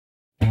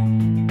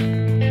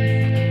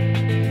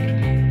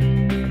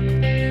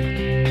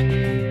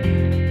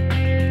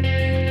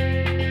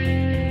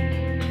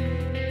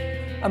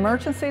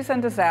Emergencies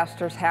and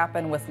disasters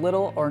happen with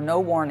little or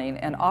no warning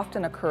and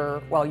often occur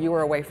while you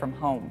are away from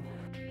home.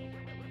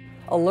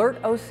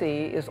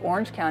 AlertOC is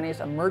Orange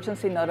County's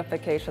emergency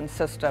notification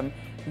system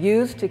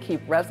used to keep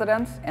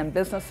residents and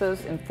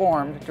businesses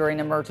informed during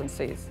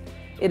emergencies.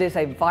 It is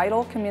a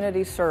vital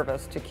community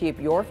service to keep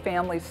your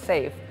family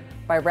safe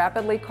by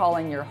rapidly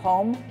calling your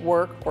home,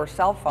 work, or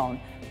cell phone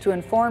to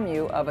inform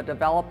you of a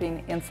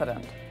developing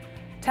incident.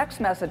 Text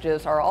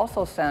messages are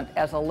also sent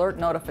as alert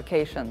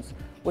notifications,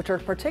 which are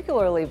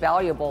particularly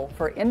valuable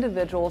for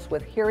individuals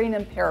with hearing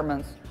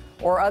impairments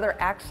or other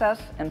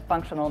access and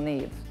functional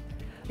needs.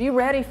 Be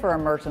ready for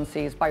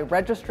emergencies by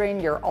registering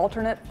your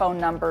alternate phone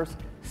numbers,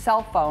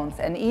 cell phones,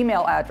 and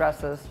email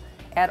addresses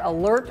at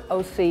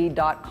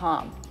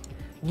AlertOC.com.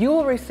 You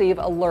will receive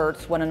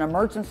alerts when an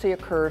emergency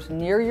occurs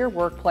near your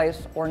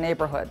workplace or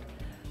neighborhood.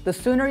 The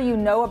sooner you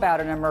know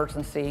about an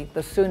emergency,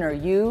 the sooner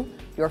you,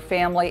 your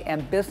family,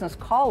 and business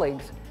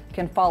colleagues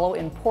can follow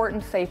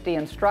important safety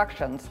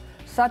instructions,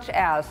 such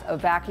as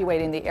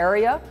evacuating the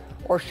area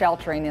or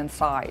sheltering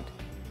inside.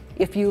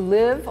 If you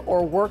live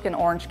or work in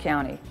Orange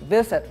County,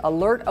 visit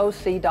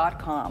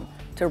AlertOC.com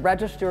to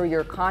register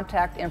your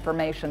contact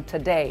information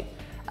today.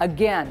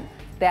 Again,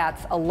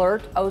 that's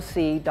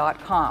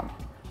AlertOC.com.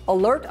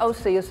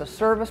 AlertOC is a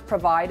service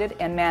provided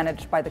and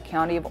managed by the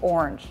County of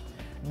Orange.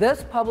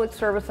 This public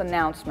service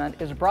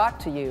announcement is brought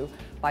to you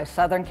by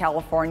Southern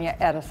California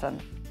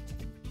Edison.